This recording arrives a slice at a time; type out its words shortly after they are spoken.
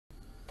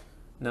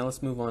Now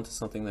let's move on to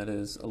something that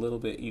is a little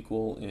bit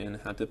equal in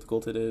how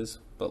difficult it is,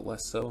 but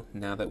less so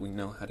now that we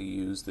know how to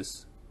use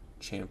this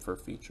chamfer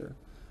feature.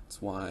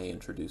 That's why I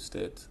introduced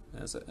it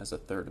as a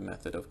third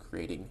method of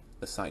creating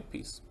the side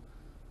piece.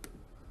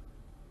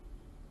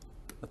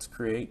 Let's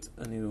create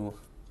a new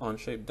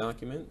Onshape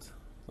document.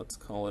 Let's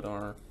call it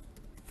our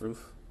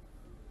roof.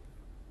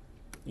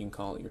 You can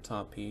call it your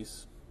top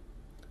piece,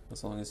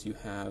 as long as you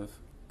have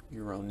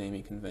your own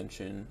naming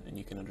convention and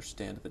you can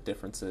understand the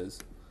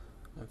differences.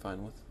 I'm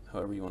fine with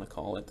however you want to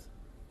call it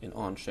in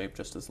Onshape,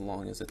 just as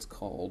long as it's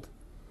called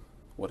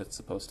what it's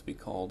supposed to be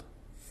called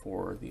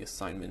for the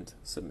assignment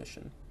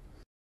submission.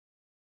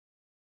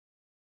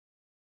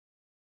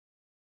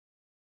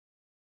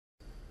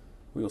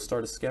 We will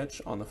start a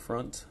sketch on the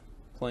front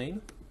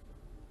plane.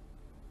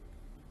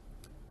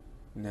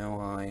 Now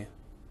I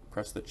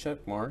press the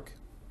check mark,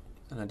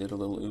 and I did a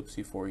little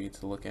oopsie for you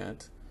to look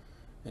at.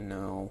 And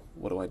now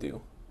what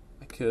do?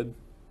 I could,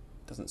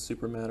 doesn't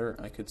super matter,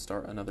 I could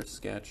start another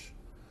sketch.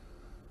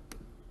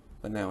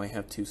 But now I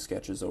have two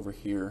sketches over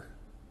here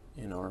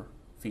in our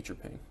feature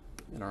pane,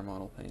 in our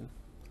model pane.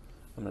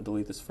 I'm going to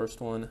delete this first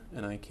one,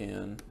 and I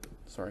can,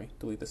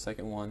 delete the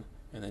second one,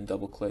 and then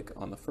double click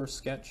on the first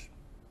sketch.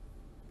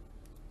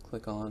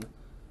 Click on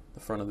the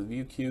front of the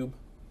view cube,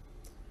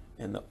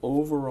 and the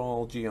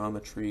overall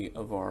geometry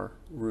of our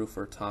roof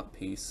or top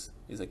piece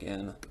is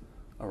again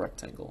a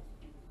rectangle.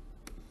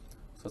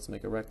 So let's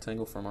make a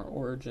rectangle from our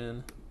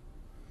origin.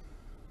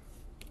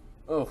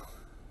 Oh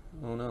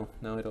no,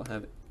 now I don't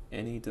have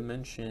any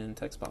dimension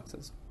text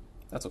boxes.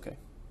 That's okay.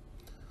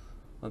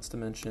 Let's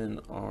dimension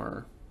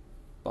our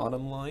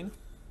bottom line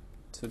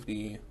to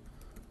be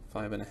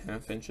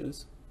 5.5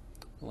 inches.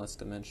 Let's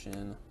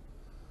dimension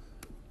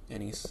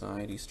any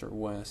side, east or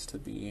west, to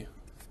be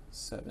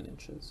 7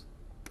 inches.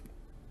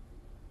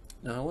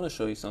 Now I want to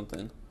show you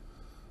something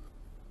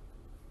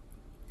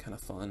kind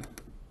of fun,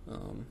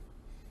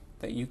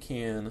 that you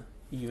can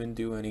even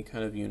do any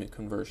kind of unit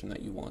conversion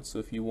that you want. So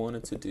if you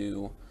wanted to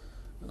do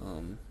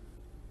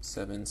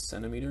 7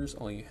 centimeters,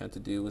 all you had to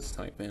do was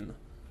type in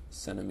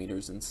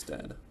centimeters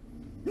instead.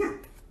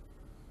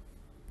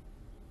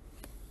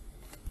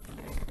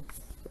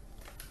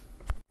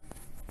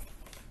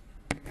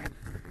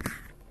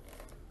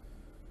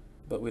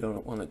 But we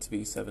don't want it to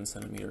be 7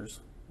 centimeters.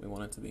 We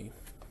want it to be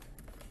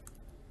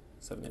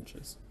 7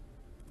 inches.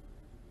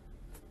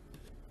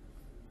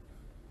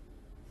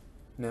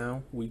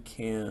 Now we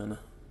can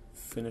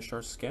finish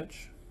our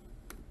sketch.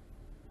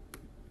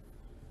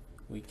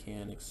 We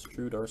can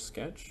extrude our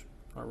sketch,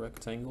 our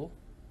rectangle,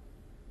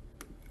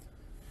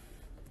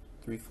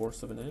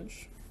 3/4 of an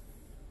inch.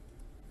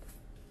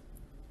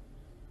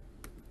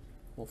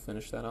 We'll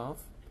finish that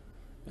off,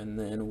 and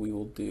then we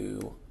will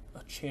do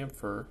a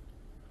chamfer,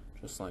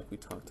 just like we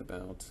talked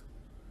about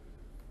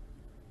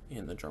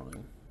in the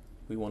drawing.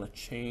 We want to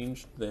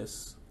change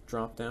this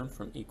drop down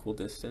from equal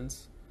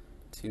distance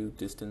to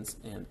distance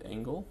and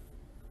angle,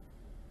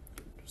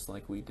 just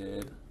like we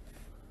did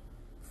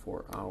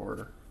for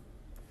our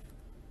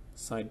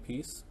side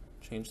piece.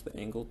 Change the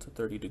angle to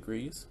 30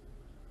 degrees.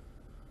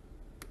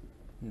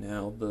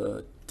 Now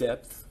the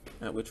depth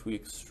at which we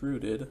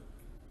extruded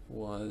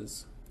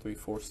was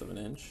 3/4 of an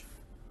inch.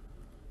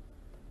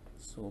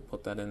 So we'll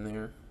put that in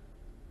there.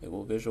 It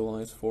will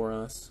visualize for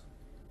us.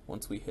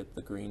 Once we hit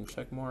the green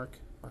check mark,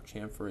 our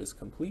chamfer is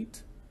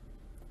complete.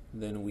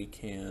 Then we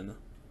can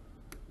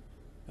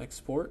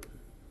export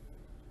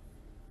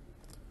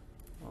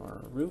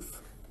our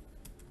roof.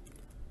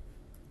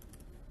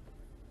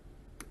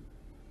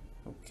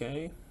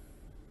 Okay.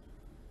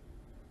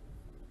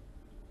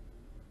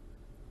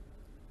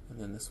 And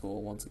then this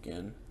will once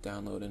again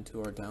download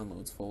into our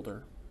downloads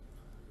folder.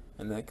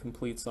 And that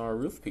completes our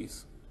roof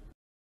piece.